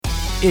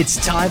It's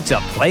time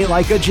to Play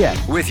Like a Jet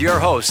with your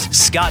host,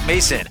 Scott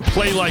Mason.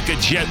 Play like a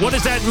Jet. What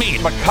does that mean?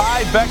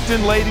 Mekhi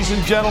Becton, ladies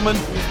and gentlemen.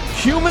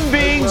 Human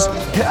beings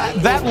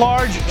that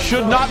large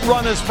should not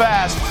run as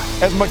fast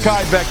as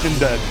Mekhi Becton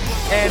did.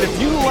 And if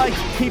you like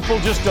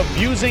people just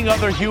abusing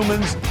other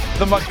humans,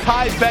 the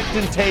Mekhi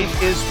Becton tape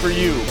is for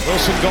you.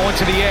 Wilson going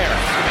to the air.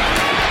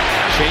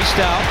 Chased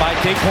out by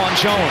Daquan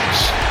Jones.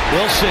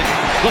 Wilson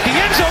looking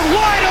end zone,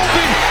 wide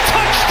open.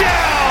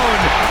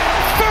 Touchdown!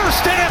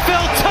 First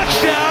NFL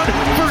touchdown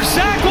for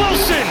Zach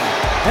Wilson.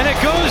 And it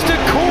goes to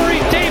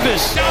Corey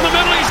Davis. Down the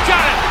middle, he's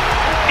got it.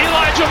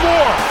 Elijah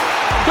Moore,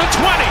 the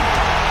 20,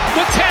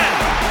 the 10,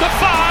 the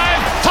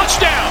 5,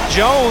 touchdown.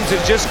 Jones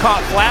is just caught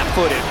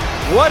flat-footed.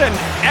 What an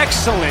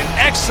excellent,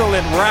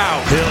 excellent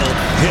route. Hill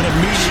hit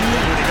immediately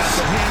when he got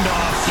the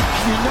handoff.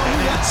 You know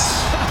and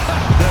it's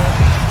the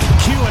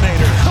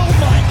Q-inator. Oh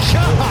my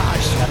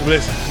gosh.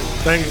 Listen,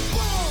 thank you.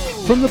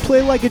 From the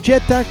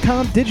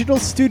PlayLikeAJet.com digital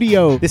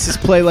studio, this is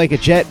Play Like a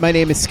Jet. My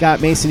name is Scott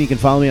Mason. You can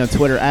follow me on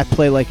Twitter at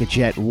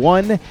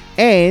PlayLikeAJet1.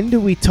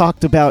 And we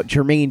talked about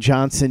Jermaine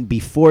Johnson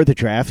before the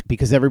draft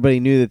because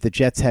everybody knew that the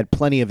Jets had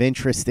plenty of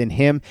interest in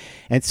him.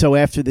 And so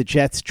after the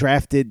Jets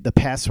drafted the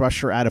pass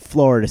rusher out of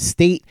Florida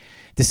State,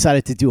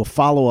 decided to do a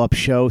follow-up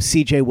show.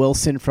 CJ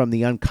Wilson from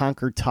the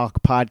Unconquered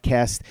Talk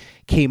podcast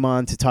came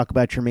on to talk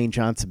about Jermaine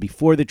Johnson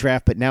before the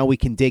draft, but now we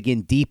can dig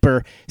in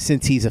deeper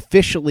since he's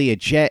officially a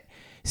Jet.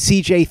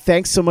 CJ,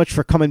 thanks so much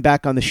for coming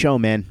back on the show,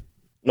 man.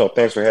 No,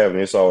 thanks for having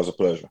me. It's always a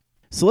pleasure.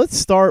 So let's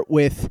start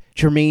with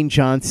Jermaine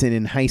Johnson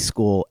in high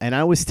school. And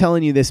I was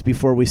telling you this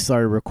before we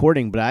started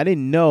recording, but I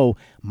didn't know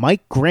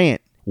Mike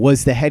Grant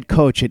was the head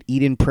coach at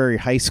Eden Prairie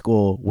High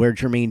School, where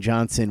Jermaine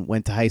Johnson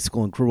went to high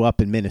school and grew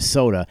up in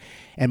Minnesota.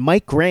 And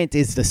Mike Grant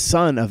is the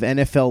son of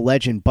NFL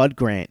legend Bud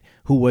Grant,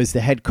 who was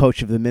the head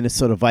coach of the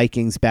Minnesota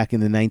Vikings back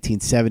in the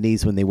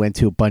 1970s when they went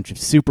to a bunch of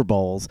Super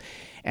Bowls.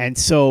 And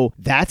so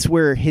that's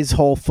where his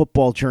whole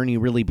football journey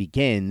really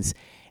begins.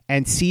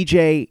 And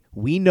CJ,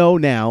 we know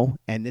now,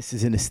 and this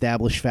is an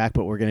established fact,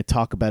 but we're going to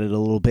talk about it a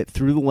little bit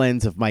through the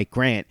lens of Mike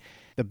Grant.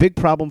 The big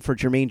problem for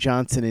Jermaine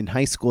Johnson in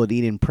high school at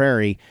Eden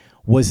Prairie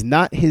was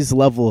not his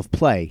level of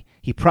play.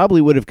 He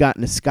probably would have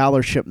gotten a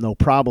scholarship no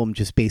problem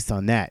just based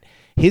on that.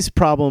 His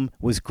problem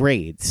was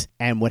grades.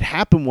 And what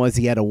happened was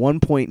he had a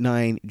 1.9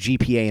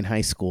 GPA in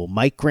high school.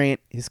 Mike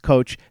Grant, his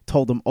coach,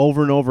 told him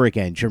over and over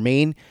again,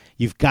 Jermaine,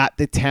 you've got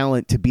the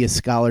talent to be a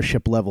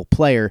scholarship level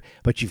player,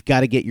 but you've got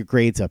to get your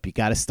grades up. You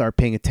got to start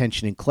paying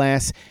attention in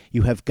class.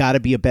 You have got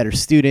to be a better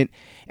student.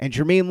 And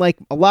Jermaine, like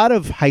a lot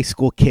of high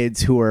school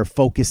kids who are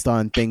focused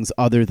on things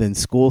other than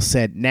school,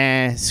 said,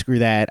 nah, screw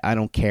that. I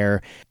don't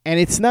care. And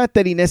it's not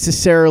that he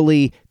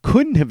necessarily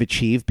couldn't have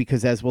achieved,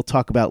 because as we'll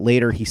talk about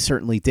later, he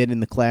certainly did in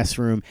the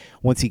classroom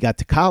once he got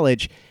to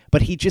college,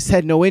 but he just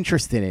had no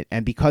interest in it.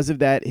 And because of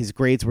that, his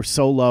grades were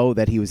so low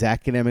that he was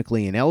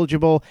academically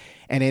ineligible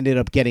and ended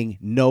up getting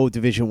no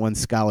Division I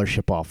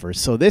scholarship offers.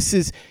 So this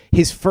is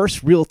his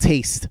first real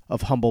taste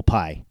of humble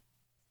pie.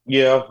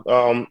 Yeah,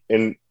 and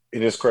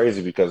it is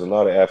crazy because a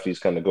lot of athletes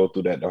kind of go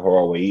through that the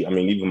hard way. I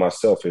mean, even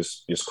myself,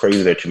 it's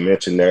crazy that you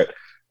mentioned that.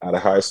 Out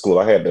of high school,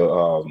 I had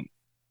to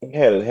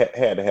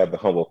had to have the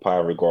humble pie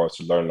in regards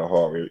to learning the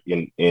hard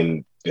way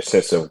in the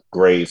sense of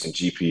grades and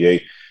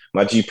GPA.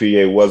 My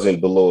GPA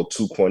wasn't below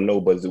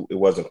 2.0, but it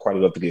wasn't quite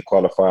enough to get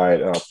qualified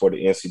for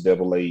the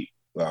NCAA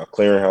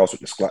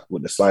clearinghouse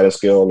with the sliding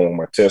scale on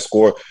my test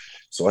score.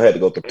 So I had to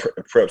go the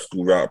prep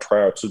school route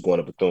prior to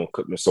going to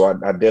Bethune-Cookman. So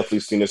I definitely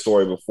seen this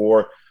story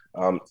before.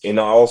 And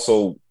I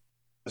also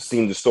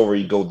seen the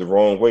story go the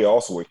wrong way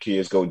also where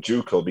kids go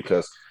JUCO,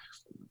 because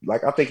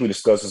like I think we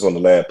discussed this on the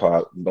last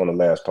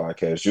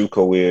podcast,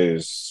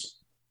 JUCO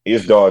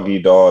is dog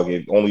eat dog.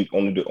 Only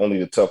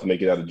the tough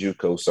make it out of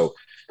JUCO. So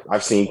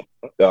I've seen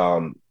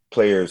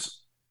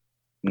players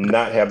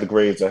not have the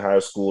grades in high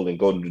school and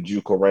go to the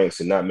JUCO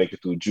ranks and not make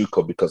it through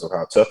JUCO because of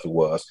how tough it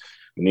was.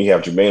 When you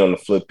have Jermaine on the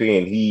flip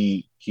end,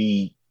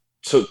 he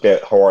took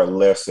that hard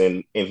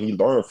lesson and he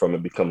learned from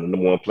it, becoming the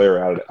number one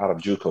player out of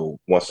JUCO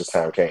once his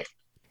time came.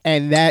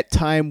 And that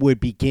time would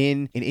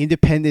begin in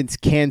Independence,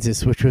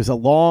 Kansas, which was a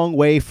long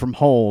way from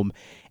home.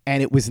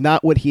 And it was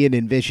not what he had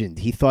envisioned.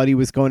 He thought he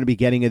was going to be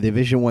getting a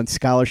Division I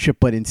scholarship,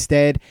 but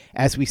instead,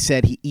 as we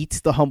said, he eats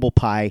the humble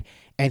pie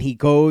and he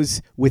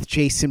goes with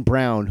Jason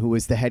Brown, who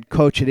was the head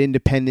coach at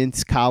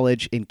Independence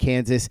College in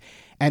Kansas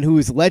and who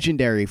is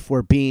legendary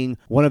for being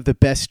one of the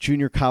best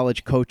junior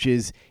college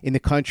coaches in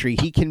the country.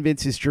 He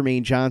convinces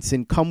Jermaine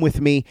Johnson, come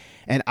with me,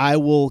 and I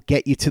will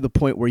get you to the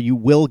point where you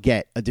will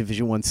get a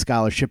Division I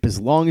scholarship as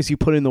long as you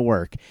put in the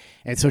work.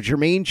 And so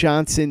Jermaine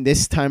Johnson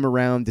this time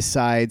around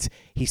decides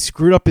he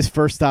screwed up his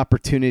first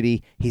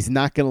opportunity. He's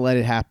not going to let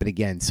it happen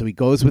again. So he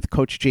goes with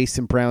Coach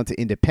Jason Brown to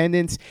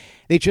Independence.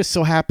 They just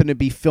so happen to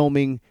be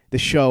filming the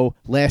show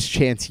Last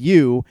Chance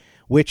U,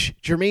 which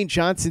Jermaine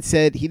Johnson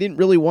said he didn't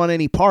really want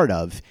any part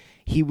of.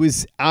 he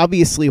was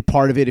obviously a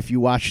part of it. If you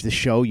watch the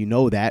show, you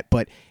know that,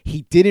 but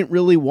he didn't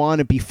really want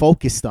to be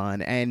focused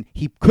on, and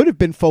he could have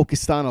been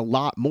focused on a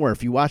lot more.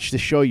 If you watch the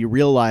show, you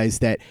realize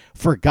that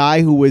for a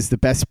guy who was the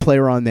best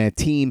player on that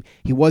team,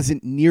 he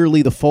wasn't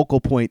nearly the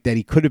focal point that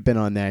he could have been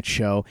on that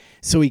show.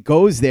 So he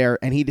goes there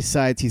and he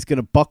decides he's going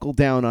to buckle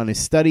down on his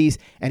studies,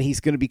 and he's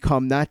going to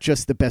become not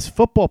just the best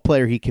football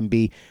player he can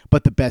be,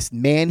 but the best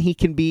man he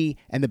can be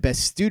and the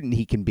best student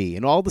he can be.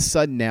 And all of a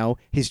sudden now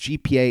his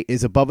GPA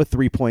is above a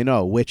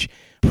 3.0, which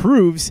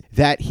proves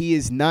that he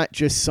is not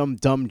just some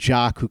dumb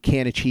jock who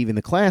can't achieve in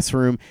the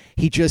classroom.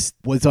 He just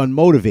was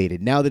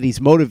unmotivated. Now that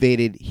he's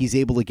motivated, he's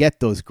able to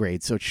get those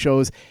grades. So it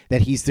shows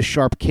that he's the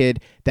sharp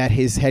kid that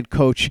his head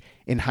coach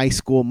in high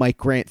school, Mike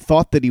Grant,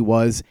 thought that he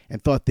was,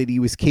 and thought that he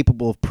was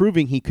capable of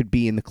proving he could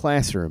be in the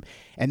classroom.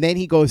 And then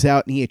he goes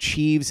out and he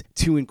achieves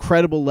to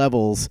incredible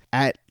levels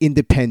at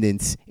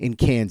Independence in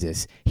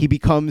Kansas. He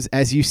becomes,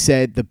 as you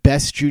said, the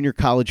best junior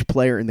college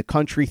player in the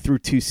country through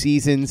 2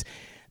 seasons.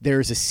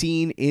 There's a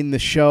scene in the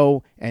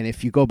show, and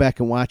if you go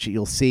back and watch it,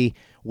 you'll see,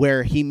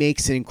 where he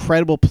makes an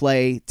incredible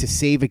play to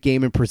save a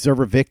game and preserve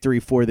a victory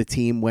for the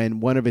team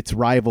when one of its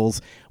rivals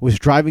was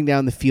driving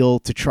down the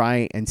field to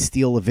try and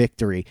steal a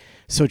victory.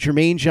 So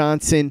Jermaine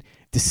Johnson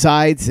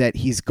decides that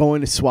he's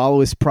going to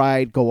swallow his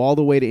pride, go all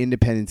the way to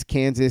Independence,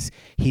 Kansas.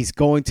 He's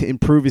going to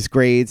improve his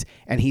grades,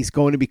 and he's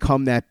going to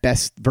become that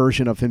best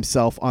version of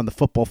himself on the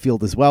football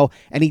field as well.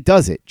 And he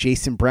does it.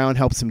 Jason Brown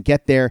helps him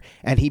get there,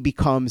 and he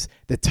becomes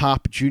the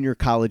top junior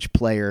college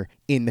player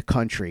in the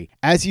country.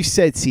 As you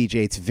said,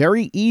 CJ, it's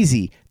very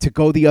easy to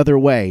go the other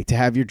way, to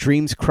have your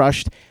dreams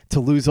crushed,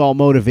 to lose all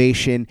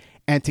motivation,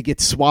 and to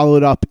get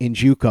swallowed up in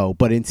JUCO.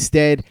 But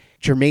instead,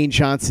 Jermaine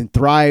Johnson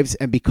thrives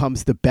and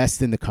becomes the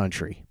best in the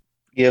country.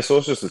 Yeah, so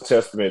it's just a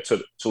testament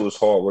to his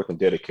hard work and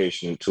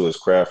dedication to his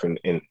craft,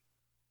 and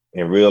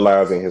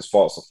realizing his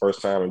faults the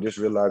first time, and just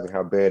realizing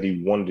how bad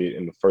he wanted it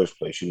in the first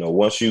place. You know,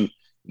 once you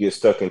get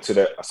stuck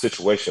into a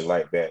situation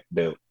like that,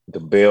 the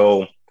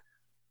bell,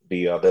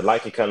 the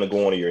light can kind of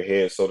go on in your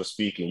head, so to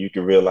speak, and you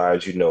can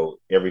realize, you know,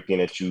 everything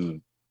that you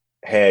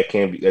had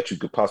that you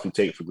could possibly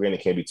take for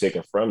granted can be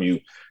taken from you.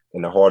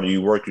 And the harder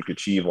you work, you can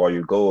achieve all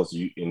your goals.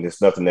 And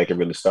there's nothing that can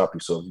really stop you.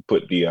 So if you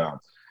put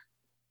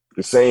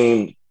the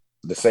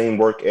same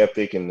work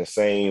ethic and the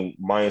same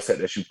mindset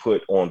that you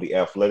put on the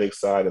athletic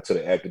side and to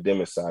the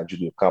academic side, you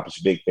can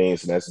accomplish big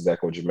things. And that's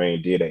exactly what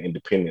Jermaine did at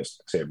Independence,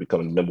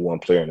 becoming the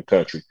 #1 player in the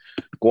country.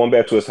 Going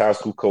back to his high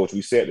school coach,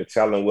 we said the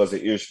talent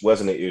wasn't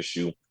an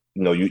issue.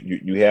 You know,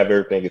 you have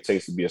everything it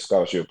takes to be a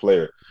scholarship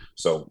player.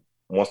 So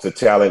once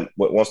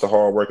the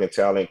hard work and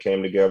talent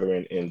came together,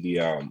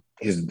 and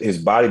his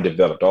body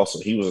developed also.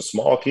 He was a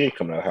small kid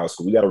coming out of high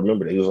school. We got to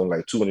remember that he was only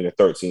like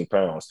 213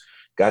 pounds.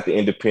 Got the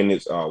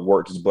Independence,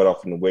 worked his butt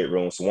off in the weight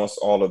room. So once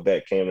all of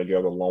that came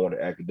together along with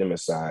the academic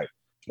side,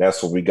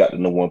 that's when we got the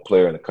 #1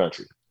 player in the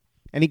country.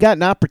 And he got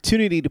an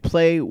opportunity to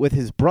play with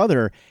his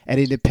brother at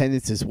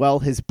Independence as well.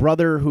 His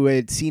brother, who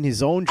had seen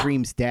his own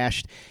dreams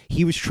dashed,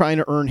 he was trying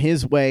to earn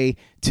his way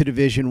to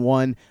Division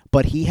I,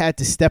 but he had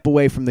to step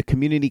away from the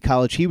community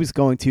college he was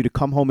going to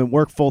come home and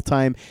work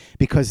full-time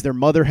because their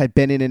mother had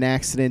been in an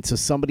accident, so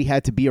somebody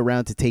had to be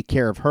around to take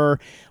care of her.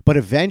 But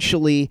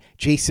eventually,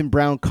 Jason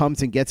Brown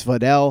comes and gets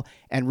Vidal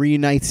and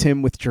reunites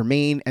him with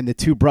Jermaine, and the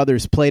two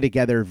brothers play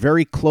together.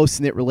 Very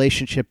close-knit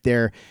relationship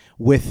there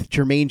with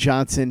Jermaine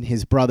Johnson,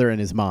 his brother, and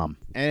his mom.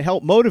 And it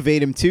helped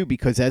motivate him, too,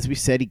 because, as we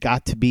said, he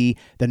got to be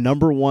the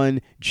 #1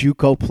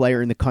 JUCO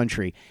player in the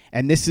country.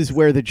 And this is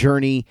where the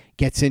journey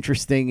gets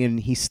interesting,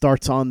 and he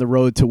starts on the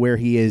road to where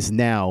he is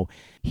now.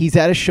 He's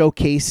at a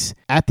showcase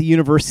at the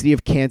University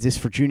of Kansas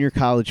for junior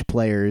college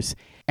players,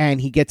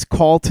 and he gets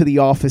called to the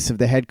office of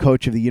the head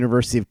coach of the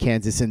University of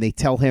Kansas, and they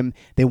tell him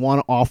they want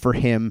to offer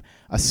him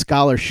a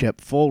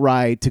scholarship, full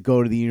ride to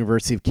go to the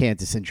University of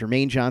Kansas. And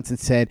Jermaine Johnson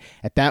said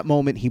at that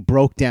moment he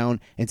broke down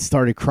and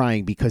started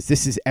crying because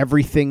this is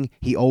everything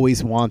he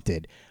always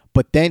wanted.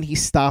 But then he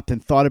stopped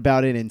and thought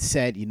about it and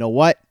said, you know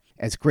what?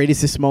 As great as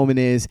this moment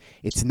is,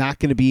 it's not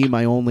going to be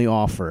my only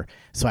offer.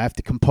 So I have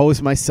to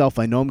compose myself.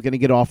 I know I'm going to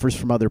get offers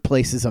from other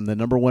places. I'm the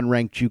 #1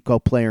 ranked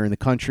JUCO player in the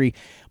country.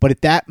 But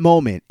at that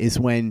moment is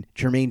when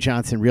Jermaine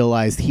Johnson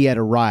realized he had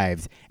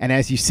arrived. And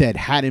as you said,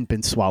 hadn't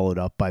been swallowed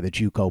up by the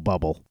JUCO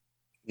bubble.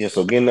 Yeah,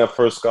 so getting that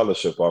first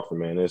scholarship offer,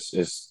 man,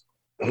 it's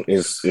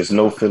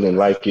no feeling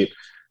like it.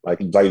 Like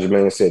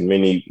Jermaine said,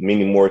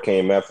 many more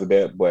came after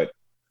that, but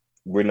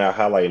we're not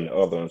highlighting the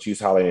other ones.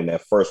 He's highlighting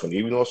that first one,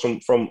 even though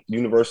it's from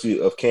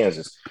University of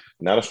Kansas.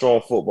 Not a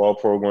strong football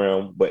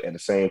program, but at the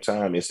same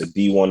time, it's a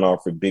D1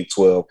 offer, Big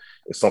 12.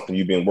 It's something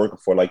you've been working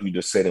for, like you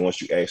just said. And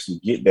once you actually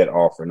get that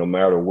offer, no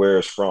matter where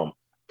it's from,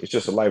 it's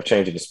just a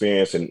life-changing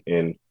experience and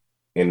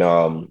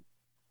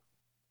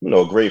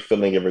a great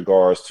feeling in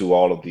regards to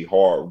all of the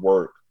hard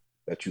work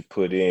that you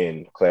put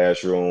in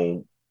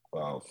classroom,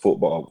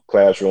 football,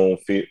 classroom,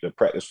 the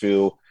practice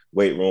field,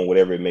 weight room,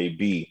 whatever it may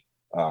be.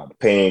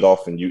 Paying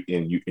off and you're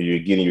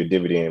getting your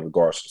dividend in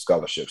regards to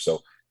scholarship.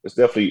 So it's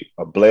definitely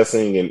a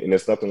blessing, and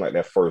it's nothing like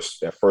that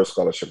first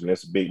scholarship, and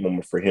it's a big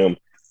moment for him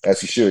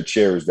as he should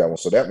cherish that one.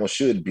 So that one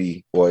should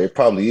be, well, it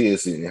probably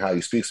is in how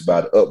he speaks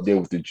about it, up there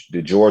with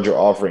the Georgia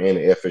offer and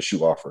the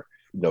FSU offer,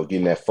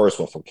 getting that first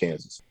one from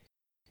Kansas.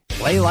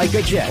 Play like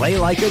a Jet. Play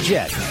like a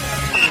Jet.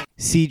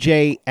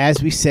 CJ,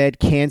 as we said,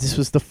 Kansas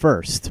was the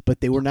first,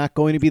 but they were not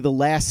going to be the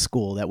last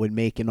school that would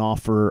make an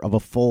offer of a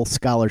full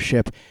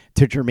scholarship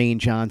to Jermaine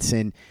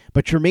Johnson.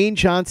 But Jermaine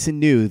Johnson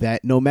knew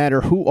that no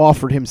matter who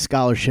offered him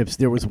scholarships,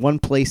 there was one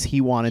place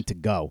he wanted to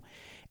go.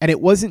 And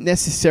it wasn't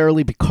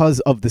necessarily because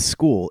of the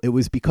school. It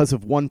was because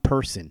of one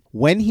person.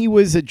 When he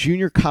was a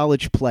junior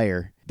college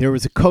player, there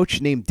was a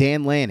coach named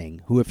Dan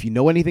Lanning, who, if you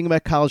know anything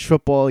about college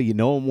football, you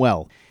know him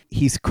well.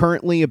 He's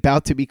currently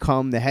about to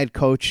become the head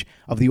coach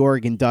of the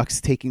Oregon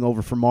Ducks, taking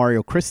over for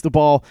Mario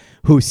Cristobal,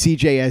 who,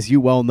 CJ, as you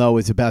well know,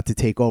 is about to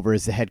take over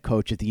as the head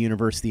coach at the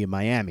University of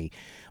Miami.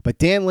 But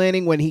Dan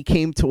Lanning, when he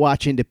came to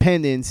watch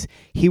Independence,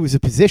 he was a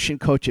position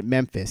coach at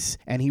Memphis,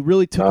 and he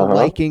really took a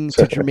liking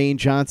to Jermaine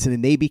Johnson,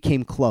 and they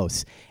became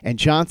close. And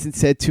Johnson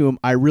said to him,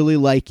 I really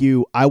like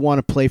you. I want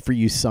to play for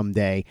you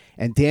someday.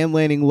 And Dan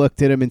Lanning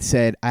looked at him and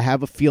said, I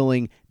have a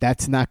feeling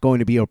that's not going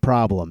to be a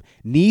problem.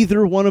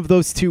 Neither one of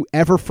those two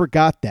ever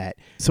forgot that.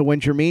 So when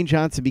Jermaine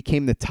Johnson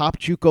became the top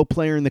JUCO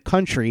player in the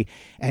country,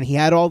 and he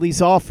had all these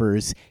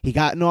offers, he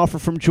got an offer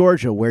from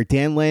Georgia, where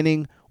Dan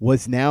Lanning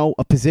was now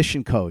a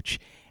position coach.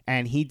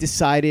 And he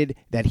decided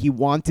that he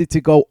wanted to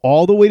go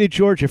all the way to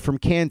Georgia from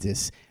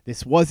Kansas.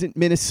 This wasn't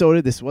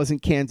Minnesota. This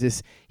wasn't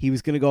Kansas. He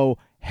was going to go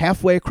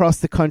halfway across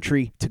the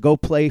country to go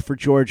play for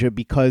Georgia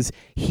because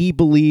he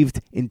believed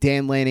in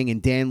Dan Lanning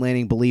and Dan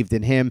Lanning believed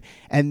in him.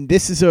 And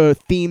this is a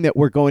theme that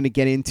we're going to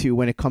get into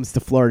when it comes to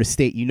Florida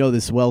State. You know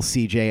this well,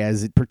 CJ,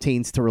 as it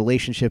pertains to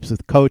relationships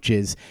with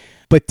coaches.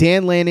 But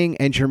Dan Lanning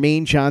and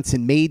Jermaine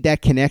Johnson made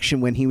that connection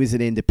when he was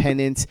at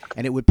Independence,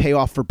 and it would pay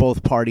off for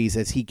both parties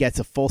as he gets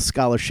a full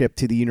scholarship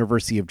to the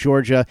University of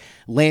Georgia.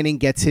 Lanning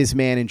gets his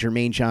man, and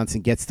Jermaine Johnson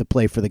gets to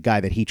play for the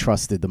guy that he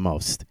trusted the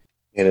most.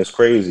 And it's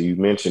crazy you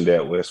mentioned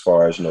that as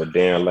far as,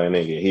 Dan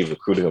Lanning, and he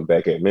recruited him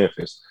back at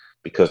Memphis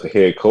because the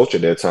head coach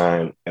at that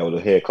time, and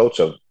the head coach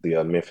of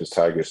the Memphis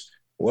Tigers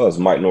was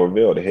Mike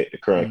Norvell, the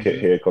current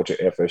head coach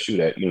at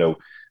FSU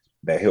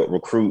that helped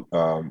recruit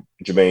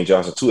Jermaine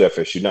Johnson to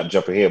FSU. Not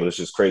jumping ahead, but it's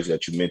just crazy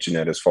that you mentioned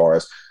that as far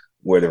as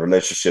where the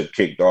relationship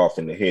kicked off,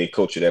 and the head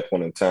coach at that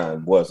point in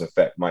time was, in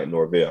fact, Mike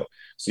Norvell.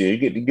 So you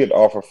get the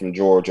offer from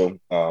Georgia,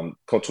 come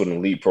to an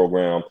elite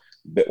program,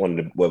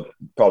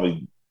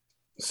 probably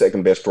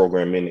second best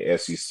program in the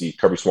SEC.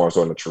 Kirby Smart's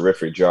done a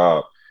terrific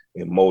job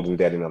in molding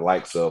that in the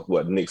likes of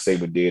what Nick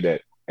Saban did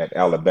at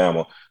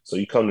Alabama. So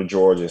you come to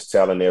Georgia, it's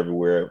talent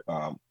everywhere,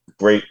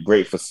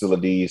 great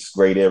facilities,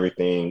 great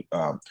everything.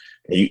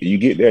 You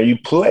get there, you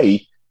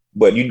play,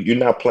 but you're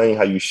not playing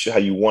how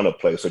you want to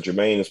play. So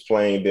Jermaine is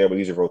playing there, but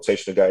he's a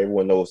rotational guy.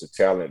 Everyone knows the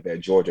talent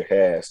that Georgia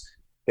has.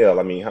 Hell,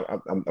 I mean, I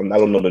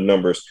don't know the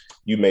numbers.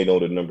 You may know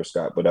the numbers,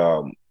 Scott,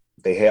 but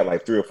they had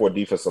like 3 or 4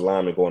 defensive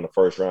linemen going the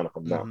first round, if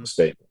I'm not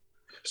mistaken.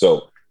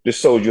 So this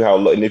shows you how,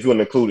 and if you want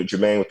to include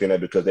Jermaine within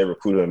that because they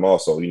recruited him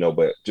also,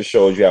 but just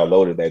shows you how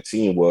loaded that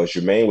team was.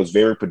 Jermaine was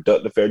very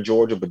productive at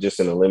Georgia, but just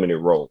in a limited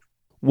role.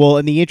 Well,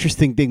 and the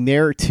interesting thing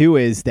there, too,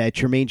 is that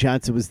Jermaine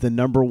Johnson was the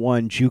number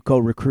 1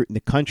 JUCO recruit in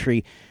the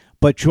country,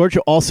 but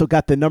Georgia also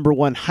got the number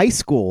 1 high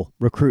school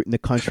recruit in the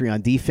country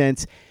on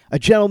defense, a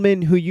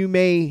gentleman who you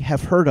may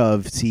have heard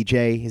of,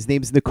 CJ. His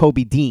name's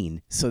Nakobe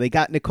Dean. So they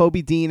got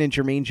Nakobe Dean and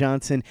Jermaine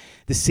Johnson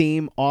the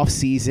same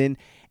offseason,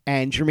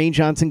 and Jermaine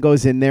Johnson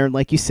goes in there, and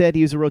like you said,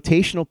 he was a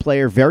rotational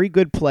player, very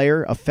good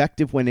player,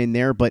 effective when in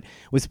there, but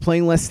was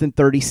playing less than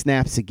 30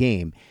 snaps a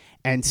game.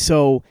 And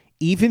so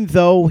even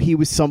though he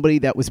was somebody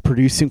that was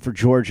producing for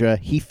Georgia,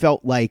 he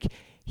felt like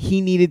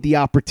he needed the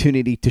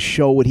opportunity to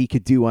show what he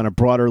could do on a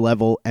broader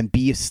level and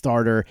be a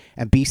starter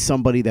and be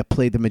somebody that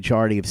played the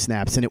majority of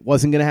snaps. And it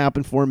wasn't going to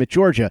happen for him at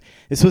Georgia.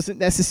 This wasn't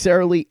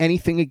necessarily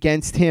anything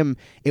against him.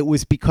 It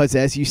was because,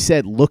 as you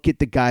said, look at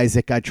the guys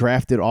that got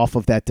drafted off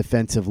of that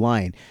defensive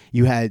line.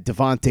 You had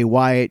Devontae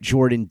Wyatt,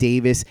 Jordan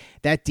Davis.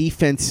 That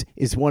defense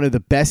is one of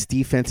the best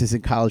defenses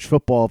in college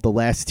football of the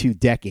last 2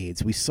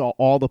 decades. We saw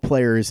all the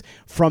players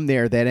from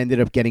there that ended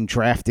up getting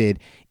drafted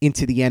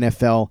into the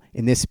NFL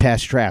in this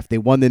past draft. They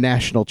won the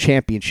national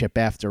championship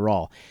after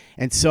all.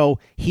 And so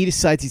he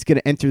decides he's going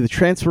to enter the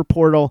transfer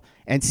portal,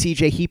 and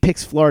CJ, he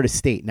picks Florida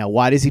State. Now,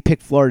 why does he pick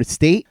Florida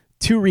State?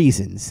 2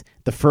 reasons.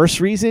 The first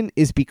reason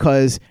is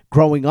because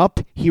growing up,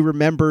 he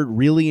remembered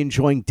really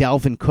enjoying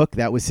Dalvin Cook.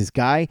 That was his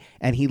guy,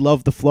 and he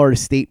loved the Florida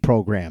State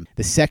program.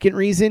 The second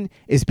reason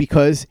is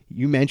because,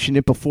 you mentioned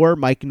it before,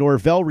 Mike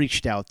Norvell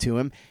reached out to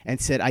him and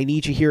said, I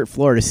need you here at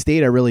Florida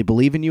State. I really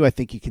believe in you. I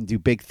think you can do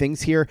big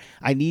things here.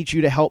 I need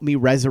you to help me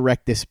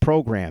resurrect this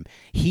program.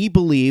 He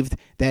believed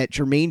that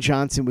Jermaine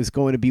Johnson was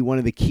going to be one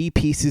of the key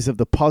pieces of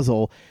the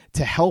puzzle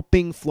to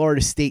helping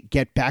Florida State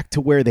get back to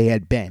where they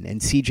had been.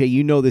 And CJ,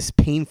 you know this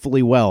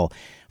painfully well.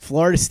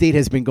 Florida State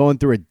has been going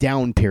through a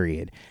down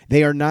period.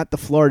 They are not the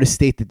Florida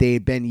State that they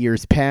had been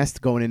years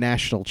past, going to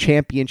national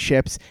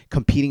championships,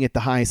 competing at the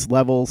highest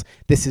levels.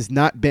 This has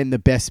not been the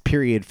best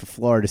period for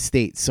Florida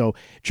State. So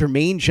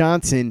Jermaine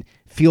Johnson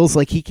feels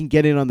like he can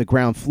get in on the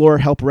ground floor,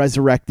 help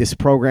resurrect this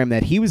program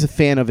that he was a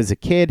fan of as a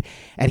kid,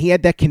 and he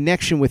had that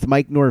connection with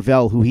Mike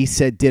Norvell, who he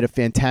said did a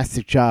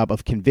fantastic job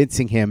of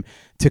convincing him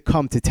to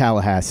come to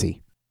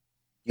Tallahassee.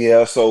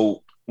 Yeah,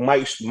 so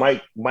Mike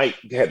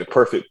had the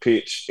perfect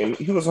pitch, and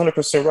he was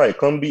 100% right.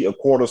 Come be a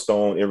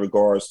cornerstone in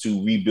regards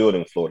to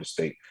rebuilding Florida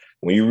State.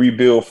 When you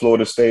rebuild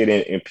Florida State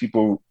and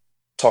people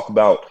talk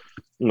about,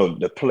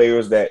 the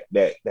players that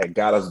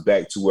got us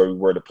back to where we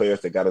were, the players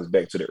that got us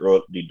back to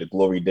the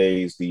glory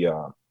days,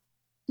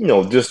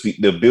 just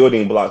the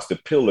building blocks, the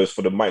pillars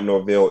for the Mike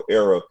Norvell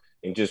era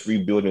and just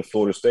rebuilding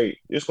Florida State.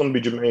 It's going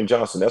to be Jermaine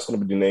Johnson. That's going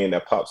to be the name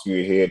that pops in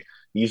your head.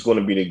 He's going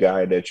to be the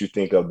guy that you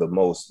think of the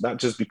most, not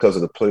just because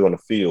of the play on the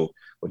field,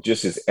 but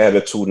just his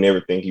attitude and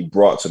everything he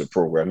brought to the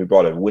program. He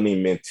brought a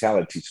winning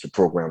mentality to the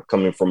program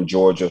coming from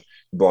Georgia.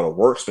 He brought a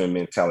worksman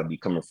mentality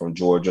coming from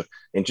Georgia.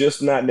 And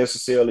just not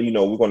necessarily,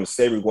 we're going to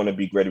say we're going to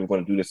be great, we're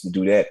going to do this and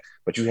do that,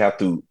 but you have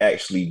to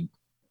actually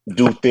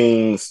do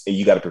things and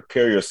you got to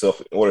prepare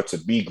yourself in order to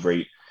be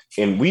great.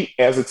 And we,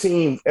 as a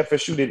team,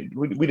 FSU,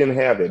 we didn't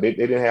have that. They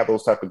didn't have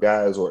those type of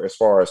guys, or as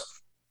far as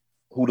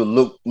who to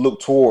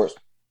look towards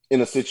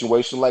in a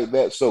situation like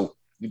that. So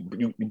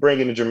you bring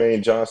in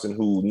Jermaine Johnson,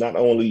 who not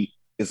only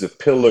is a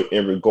pillar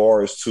in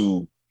regards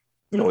to,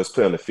 his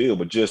play on the field,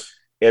 but just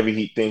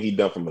everything he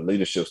done from a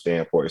leadership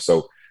standpoint.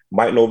 So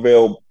Mike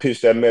Norvell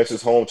pitched that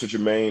message home to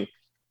Jermaine,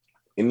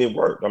 and it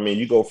worked. I mean,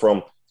 you go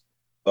from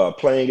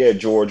playing at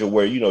Georgia,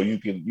 where you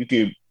could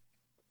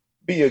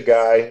be a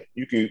guy,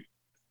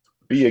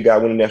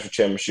 win a national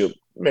championship,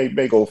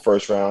 may go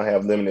first round,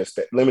 have not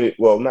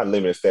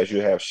limited stats,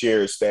 you have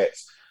shared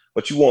stats,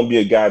 but you won't be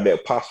a guy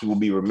that possibly will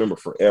be remembered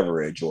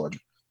forever at Georgia.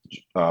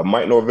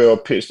 Mike Norvell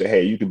pitched that,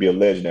 hey, you could be a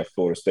legend at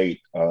Florida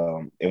State.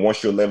 And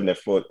once you're a legend at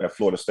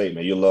Florida State,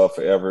 man, you're loved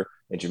forever.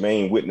 And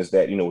Jermaine witnessed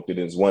that, within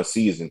his one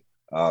season.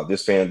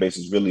 This fan base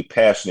is really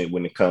passionate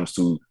when it comes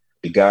to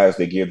the guys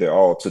that give their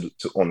all to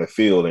on the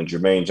field. And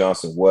Jermaine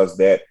Johnson was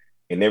that.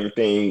 And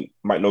everything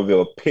Mike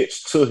Norvell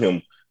pitched to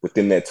him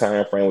within that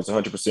time frame was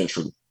 100%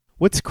 true.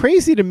 What's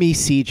crazy to me,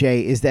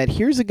 CJ, is that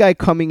here's a guy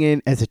coming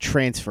in as a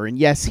transfer. And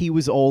yes, he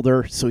was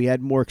older, so he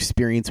had more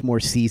experience, more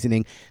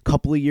seasoning, a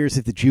couple of years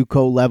at the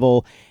JUCO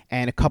level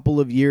and a couple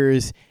of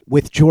years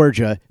with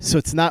Georgia. So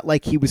it's not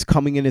like he was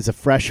coming in as a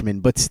freshman,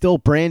 but still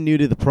brand new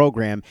to the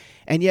program.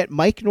 And yet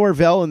Mike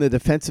Norvell and the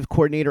defensive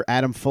coordinator,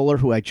 Adam Fuller,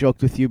 who I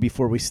joked with you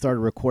before we started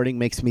recording,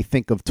 makes me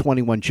think of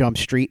 21 Jump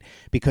Street,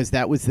 because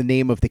that was the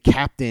name of the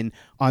captain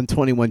on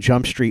 21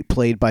 Jump Street,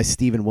 played by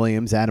Stephen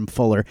Williams, Adam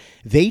Fuller.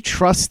 They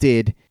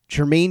trusted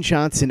Jermaine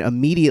Johnson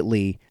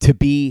immediately to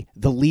be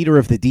the leader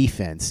of the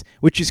defense,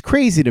 which is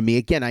crazy to me.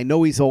 Again, I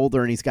know he's older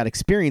and he's got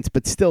experience,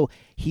 but still,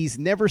 he's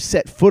never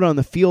set foot on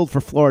the field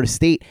for Florida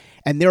State,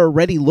 and they're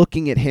already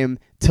looking at him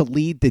to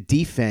lead the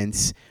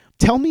defense.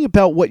 Tell me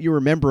about what you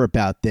remember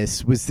about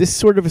this. Was this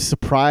sort of a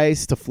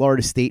surprise to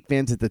Florida State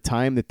fans at the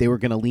time that they were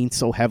going to lean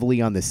so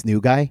heavily on this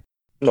new guy?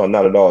 No,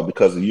 not at all,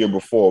 because the year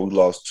before we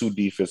lost two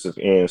defensive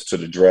ends to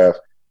the draft,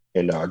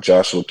 and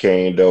Joshua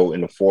Kane, though,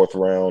 in the fourth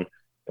round.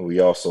 And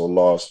we also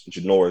lost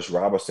Janoris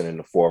Robinson in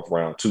the fourth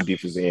round, two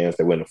defensive ends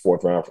that went in the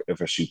fourth round for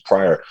FSU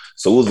prior.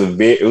 So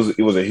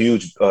it was a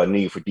huge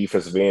need for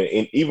defensive end.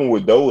 And even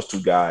with those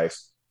two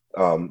guys,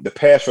 the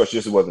pass rush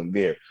just wasn't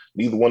there.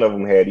 Neither one of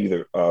them had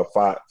either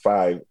five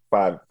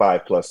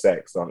plus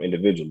sacks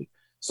individually.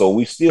 So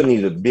we still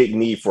needed a big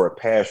need for a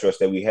pass rush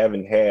that we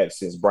haven't had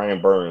since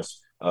Brian Burns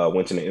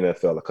went to the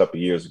NFL a couple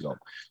of years ago.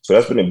 So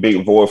that's been a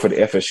big void for the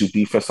FSU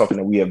defense, something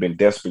that we have been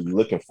desperately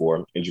looking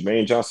for. And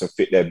Jermaine Johnson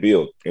fit that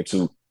bill. And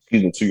to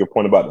your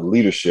point about the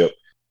leadership,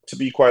 to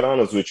be quite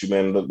honest with you,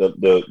 man,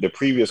 the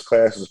previous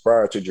classes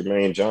prior to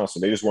Jermaine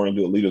Johnson, they just weren't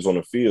good leaders on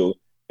the field.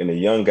 And the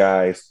young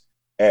guys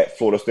at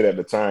Florida State at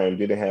the time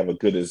didn't have a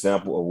good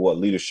example of what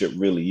leadership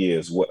really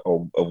is,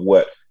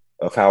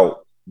 of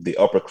how the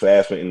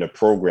upperclassmen in the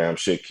program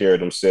should carry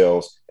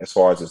themselves as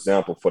far as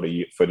example for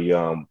the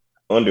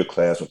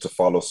underclassmen to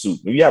follow suit.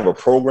 When you have a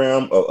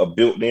program, a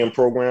built-in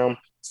program,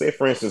 say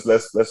for instance,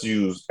 let's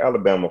use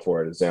Alabama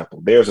for an example.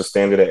 There's a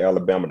standard at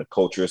Alabama. The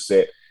culture is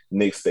set.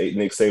 Nick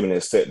Saban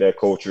has set that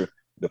culture.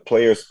 The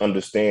players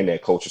understand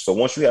that culture. So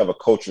once you have a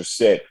culture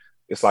set,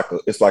 it's like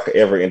an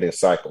ever-ending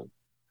cycle.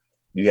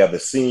 You have the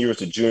seniors,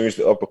 the juniors,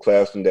 the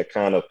upperclassmen that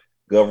kind of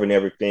govern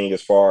everything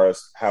as far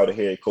as how the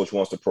head coach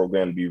wants the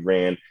program to be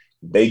ran.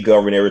 They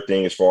govern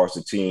everything as far as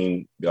the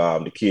team,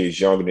 the kids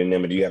younger than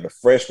them. And you have a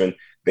freshman,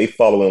 they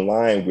follow in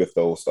line with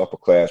those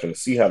upperclassmen to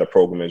see how the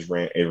program is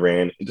ran,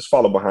 and just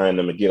follow behind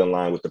them and get in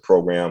line with the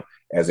program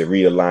as it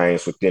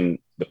realigns within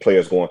the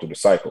players going through the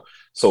cycle.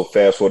 So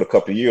fast forward a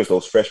couple of years,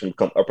 those freshmen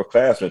become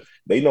upperclassmen.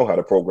 They know how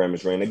the program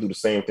is ran. They do the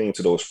same thing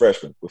to those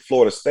freshmen. With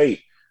Florida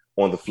State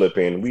on the flip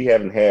end, we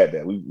haven't had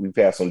that. We've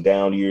had some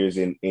down years,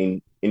 and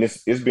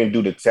it's been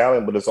due to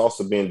talent, but it's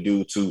also been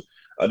due to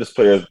this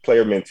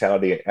player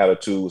mentality and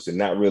attitudes, and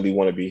not really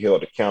want to be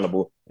held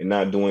accountable and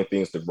not doing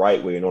things the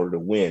right way in order to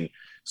win.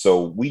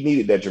 So we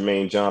needed that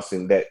Jermaine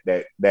Johnson,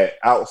 that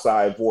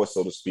outside voice,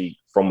 so to speak,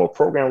 from a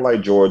program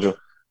like Georgia,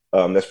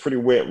 that's pretty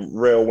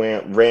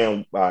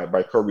ran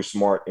by Kirby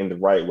Smart in the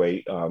right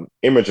way,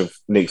 image of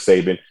Nick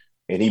Saban,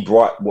 and he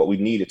brought what we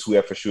needed to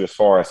FSU as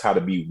far as how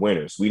to be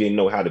winners. We didn't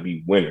know how to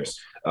be winners.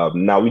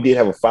 Now we did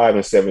have a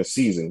 5-7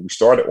 season. We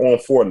started on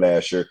 4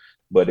 last year,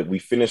 but we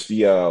finished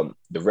the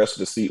rest of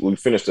the season. We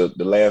finished the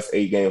last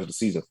 8 games of the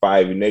season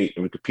 5-8,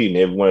 and we competed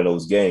in every one of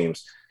those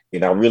games.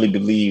 And I really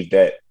believe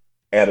that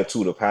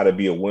attitude of how to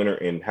be a winner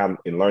and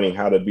learning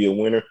how to be a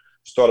winner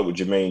started with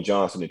Jermaine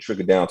Johnson and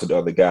trickled down to the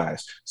other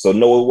guys. So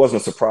no, it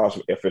wasn't a surprise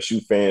for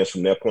FSU fans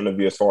from that point of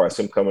view as far as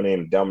him coming in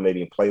and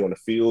dominating play on the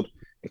field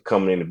and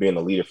coming in and being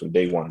a leader from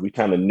day one. We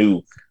kind of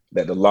knew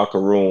that the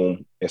locker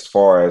room, as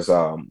far as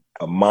a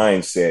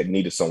mindset,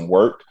 needed some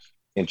work,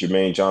 and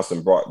Jermaine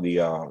Johnson brought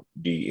the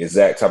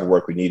exact type of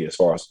work we needed as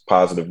far as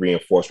positive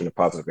reinforcement and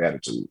positive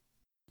attitude.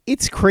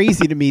 It's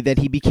crazy to me that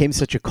he became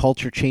such a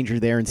culture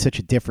changer there and such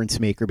a difference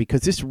maker,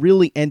 because this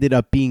really ended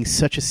up being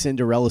such a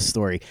Cinderella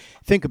story.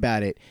 Think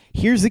about it.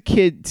 Here's a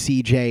kid,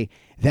 CJ,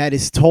 that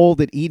is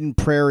told at Eden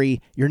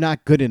Prairie, you're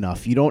not good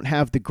enough. You don't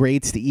have the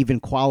grades to even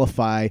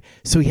qualify.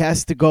 So he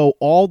has to go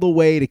all the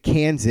way to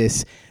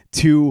Kansas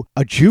to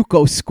a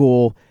JUCO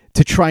school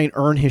to try and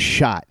earn his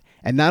shot.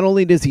 And not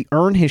only does he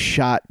earn his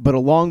shot, but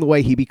along the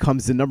way, he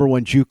becomes the number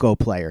 1 JUCO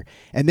player.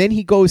 And then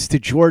he goes to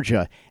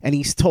Georgia, and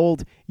he's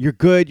told, you're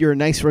good, you're a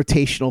nice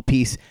rotational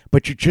piece,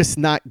 but you're just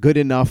not good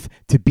enough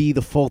to be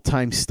the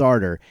full-time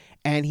starter.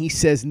 And he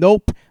says,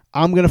 nope,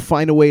 I'm going to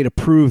find a way to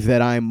prove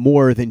that I'm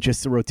more than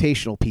just a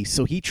rotational piece.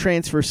 So he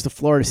transfers to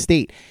Florida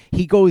State.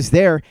 He goes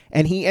there,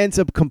 and he ends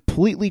up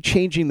completely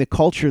changing the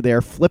culture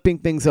there, flipping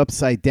things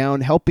upside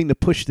down, helping to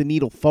push the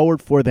needle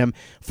forward for them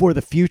for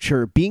the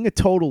future, being a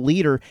total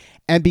leader,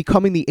 and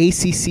becoming the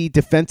ACC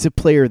Defensive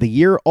Player of the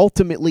Year,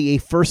 ultimately a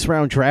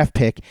first-round draft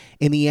pick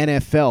in the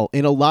NFL.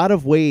 In a lot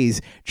of ways,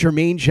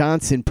 Jermaine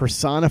Johnson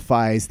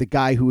personifies the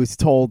guy who is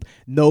told,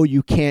 no,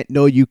 you can't,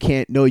 no, you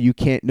can't, no, you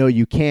can't, no,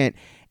 you can't,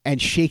 and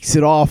shakes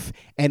it off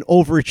and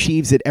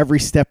overachieves at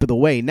every step of the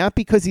way. Not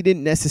because he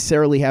didn't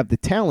necessarily have the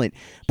talent,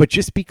 but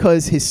just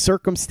because his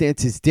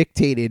circumstances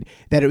dictated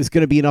that it was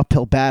going to be an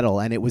uphill battle,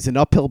 and it was an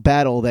uphill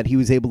battle that he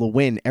was able to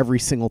win every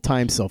single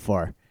time so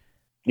far.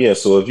 Yeah,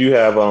 so if you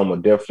have a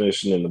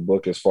definition in the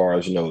book as far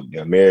as, the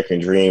American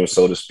dream,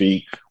 so to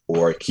speak,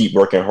 or keep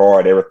working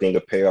hard, everything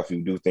will pay off.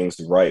 You do things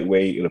the right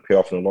way, it'll pay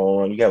off in the long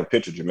run. You have a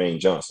picture of Jermaine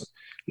Johnson,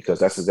 because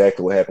that's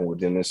exactly what happened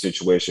within this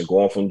situation.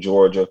 Going from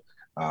Georgia,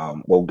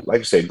 like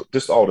you said,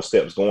 just all the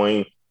steps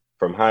going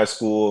from high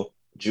school,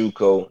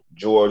 JUCO,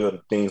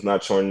 Georgia, things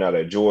not turning out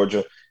at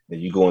Georgia. Then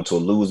you go into a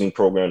losing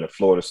program at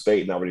Florida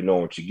State, not really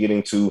knowing what you're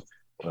getting to.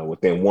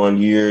 Within 1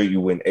 year,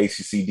 you win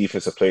ACC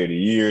Defensive Player of the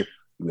Year.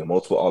 You win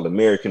multiple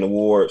All-American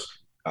awards.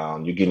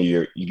 You're getting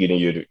your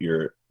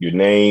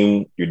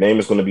name. Your name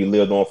is going to be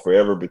lived on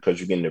forever, because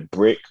you're getting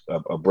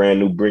a brand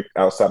new brick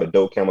outside of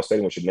Doak Campbell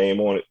Stadium with your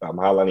name on it. I'm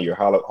highlighting your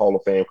Hall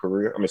of Fame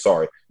career.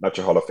 Sorry, not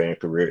your Hall of Fame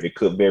career. It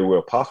could very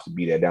well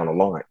possibly be that down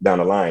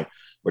the line,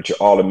 but your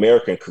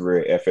All-American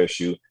career at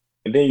FSU,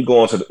 and then you go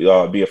on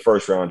to be a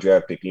first-round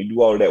draft pick, and you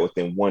do all of that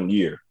within 1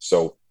 year.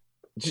 So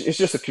it's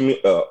just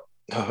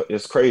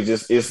it's crazy.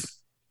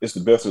 It's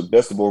the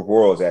best of both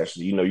worlds,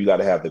 actually. You got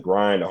to have the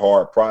grind, the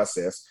hard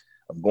process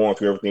of going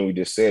through everything we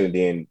just said, and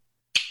then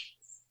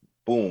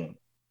boom,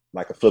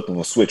 like a flip of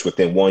a switch,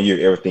 within 1 year,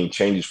 everything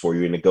changes for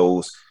you, and it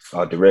goes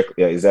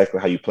directly exactly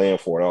how you planned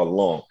for it all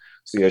along.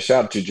 So yeah,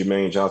 shout out to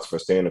Jermaine Johnson for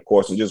staying the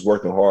course and just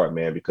working hard,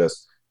 man,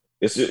 because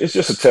it's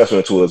just a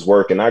testament to his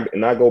work. And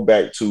I go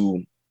back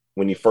to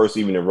when he first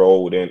even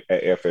enrolled at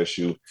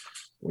FSU.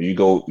 When you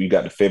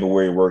got the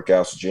February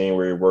workouts,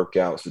 January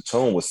workouts, the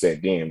tone was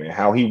set then, man.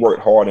 How he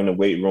worked hard in the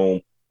weight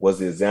room was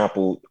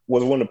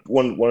one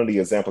of the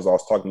examples I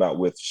was talking about,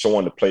 with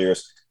showing the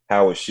players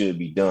how it should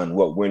be done,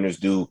 what winners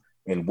do,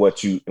 and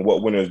what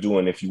winners do,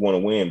 and if you want to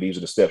win, these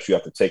are the steps you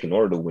have to take in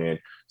order to win.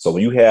 So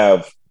when you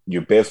have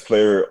your best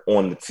player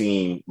on the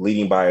team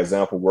leading by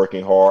example,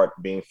 working hard,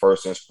 being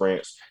first in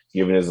sprints,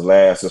 giving his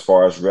last as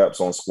far as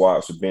reps on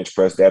squats or bench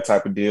press, that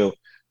type of deal,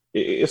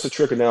 it's a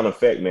trickle down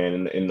effect,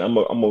 man. And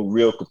I'm a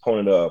real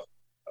component of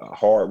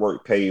hard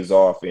work pays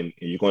off, and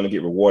you're going to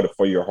get rewarded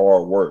for your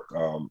hard work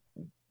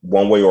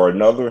one way or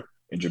another.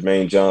 And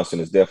Jermaine Johnson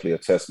is definitely a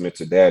testament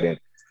to that. And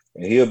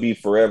he'll be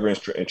forever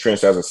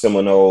entrenched as a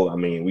Seminole. I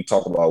mean, we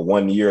talk about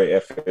 1 year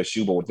at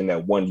FSU, but within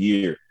that 1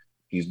 year,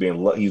 he's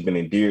been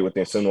endeared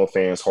within Seminole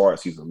fans'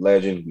 hearts. He's a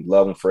legend. We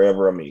love him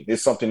forever. I mean,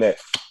 it's something that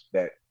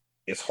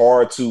it's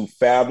hard to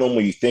fathom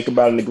when you think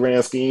about it in the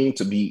grand scheme,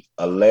 to be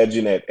a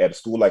legend at a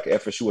school like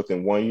FSU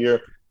within 1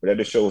 year. But that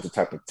just shows the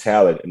type of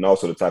talent and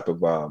also the type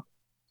of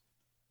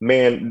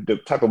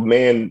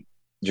man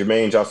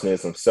Jermaine Johnson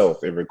is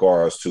himself, in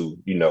regards to,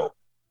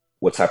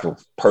 what type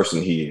of person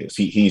he is.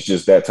 He's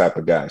just that type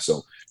of guy.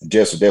 So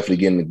Jets are definitely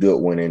getting a good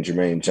one in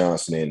Jermaine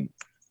Johnson, and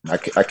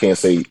I can't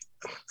say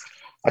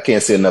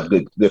enough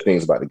good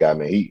things about the guy,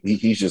 man.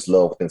 He's just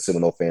loved within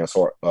Seminole fans'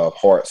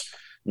 hearts,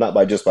 not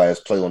by his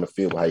play on the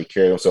field, but how he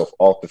carried himself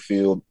off the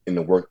field and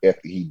the work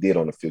ethic he did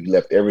on the field. He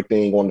left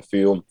everything on the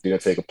field,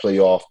 didn't take a play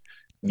off.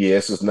 Yeah,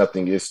 it's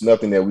nothing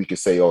that we could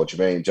say, oh,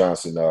 Jermaine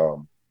Johnson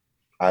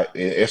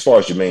as far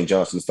as Jermaine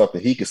Johnson, something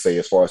he could say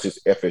as far as his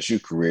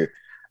FSU career,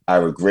 I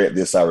regret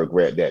this, I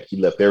regret that. He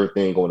left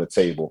everything on the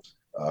table,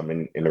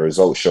 and the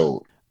results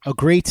showed. A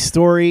great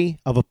story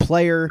of a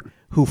player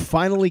who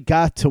finally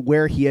got to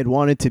where he had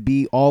wanted to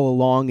be all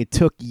along. It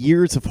took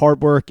years of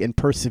hard work and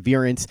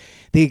perseverance,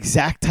 the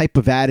exact type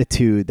of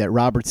attitude that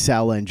Robert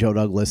Saleh and Joe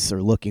Douglas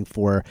are looking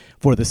for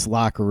this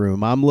locker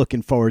room. I'm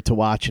looking forward to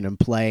watching him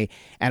play,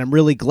 and I'm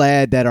really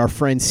glad that our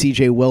friend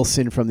CJ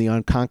Wilson from the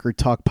Unconquered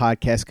Talk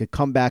podcast could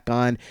come back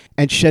on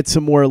and shed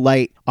some more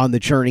light on the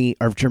journey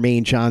of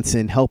Jermaine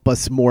Johnson, help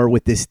us more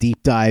with this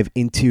deep dive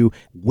into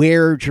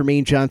where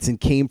Jermaine Johnson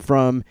came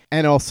from,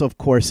 and also, of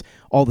course,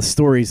 all the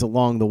stories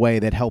along the way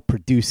that helped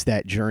produce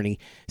that journey.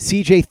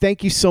 CJ,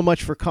 thank you so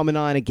much for coming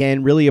on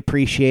again. Really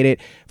appreciate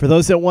it. For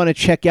those that want to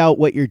check out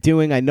what you're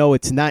doing, I know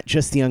it's not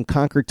just the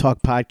Unconquered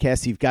Talk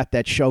podcast. You've got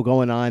that show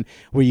going on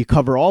where you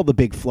cover all the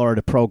big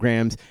Florida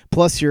programs,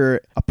 plus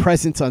you're a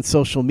presence on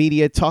social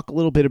media. Talk a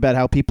little bit about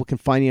how people can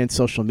find you on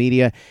social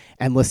media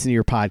and listen to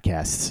your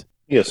podcasts.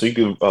 Yeah, so you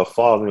can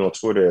follow me on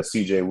Twitter at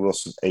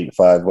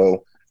CJWilson850.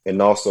 And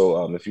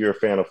also, if you're a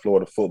fan of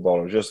Florida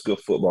football or just good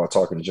football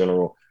talk in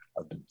general,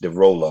 the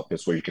Roll Up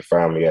is where you can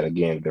find me at.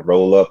 Again, the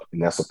Roll Up,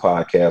 and that's a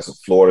podcast of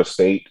Florida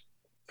State,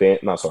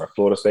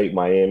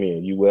 Miami,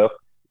 and UF,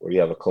 where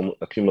you have a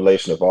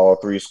accumulation of all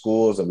three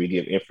schools, and we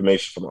give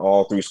information from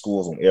all three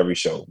schools on every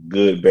show.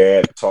 Good,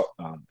 bad, talk,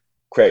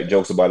 crack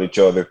jokes about each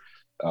other,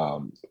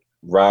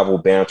 rival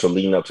banter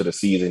leading up to the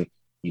season,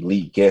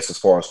 elite guests as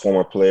far as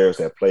former players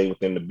that play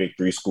within the big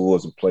three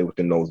schools and play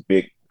within those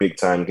big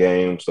time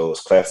games,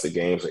 those classic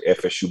games like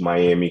FSU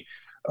Miami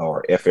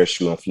or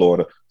FSU in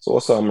Florida. So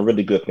it's a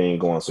really good thing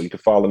going. So you can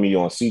follow me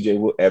on on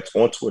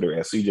Twitter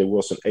at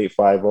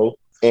CJWilson850,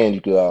 and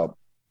you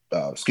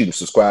can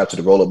subscribe to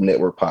the Roll Up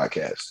Network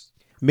podcast.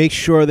 Make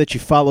sure that you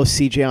follow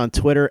CJ on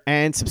Twitter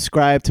and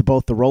subscribe to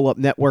both the Roll Up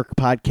Network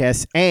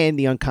podcast and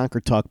the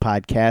Unconquered Talk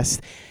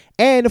podcast.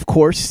 And, of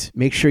course,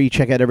 make sure you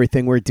check out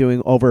everything we're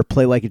doing over at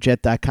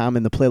PlayLikeAJet.com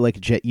and the Play Like a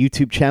Jet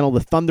YouTube channel.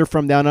 The Thunder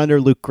from Down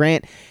Under, Luke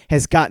Grant,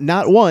 has got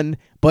not one,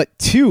 but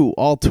two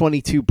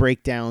All-22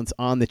 breakdowns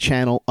on the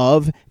channel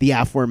of the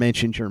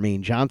aforementioned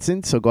Jermaine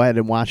Johnson. So go ahead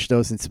and watch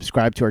those and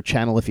subscribe to our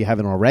channel if you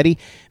haven't already.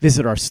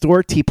 Visit our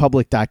store,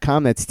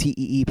 teepublic.com. That's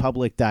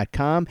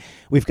teepublic.com.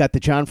 We've got the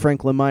John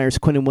Franklin Myers,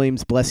 Quinnen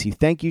Williams, Bless You,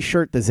 Thank You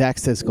shirt, the Zach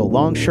Says Go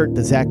Long shirt,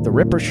 the Zach the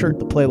Ripper shirt,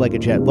 the Play Like a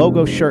Jet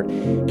logo shirt,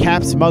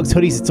 caps, mugs,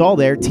 hoodies, it's all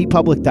there.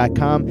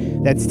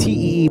 teepublic.com. That's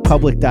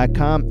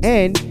teepublic.com.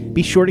 And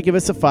be sure to give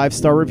us a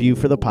 5-star review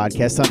for the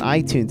podcast on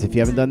iTunes if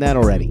you haven't done that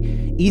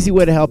already. Easy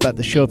way to help out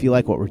the show if you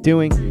like what we're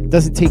doing. It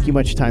doesn't take you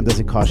much time,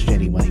 doesn't cost you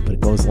any money, but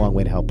it goes a long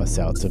way to help us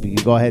out. So if you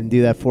can go ahead and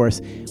do that for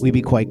us, we'd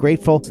be quite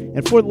grateful.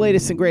 And for the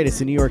latest and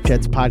greatest in New York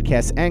Jets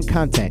podcasts and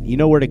content, you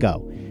know where to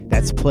go.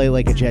 That's Play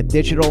Like a Jet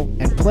Digital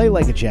and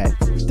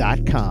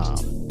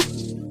PlayLikeAJet.com.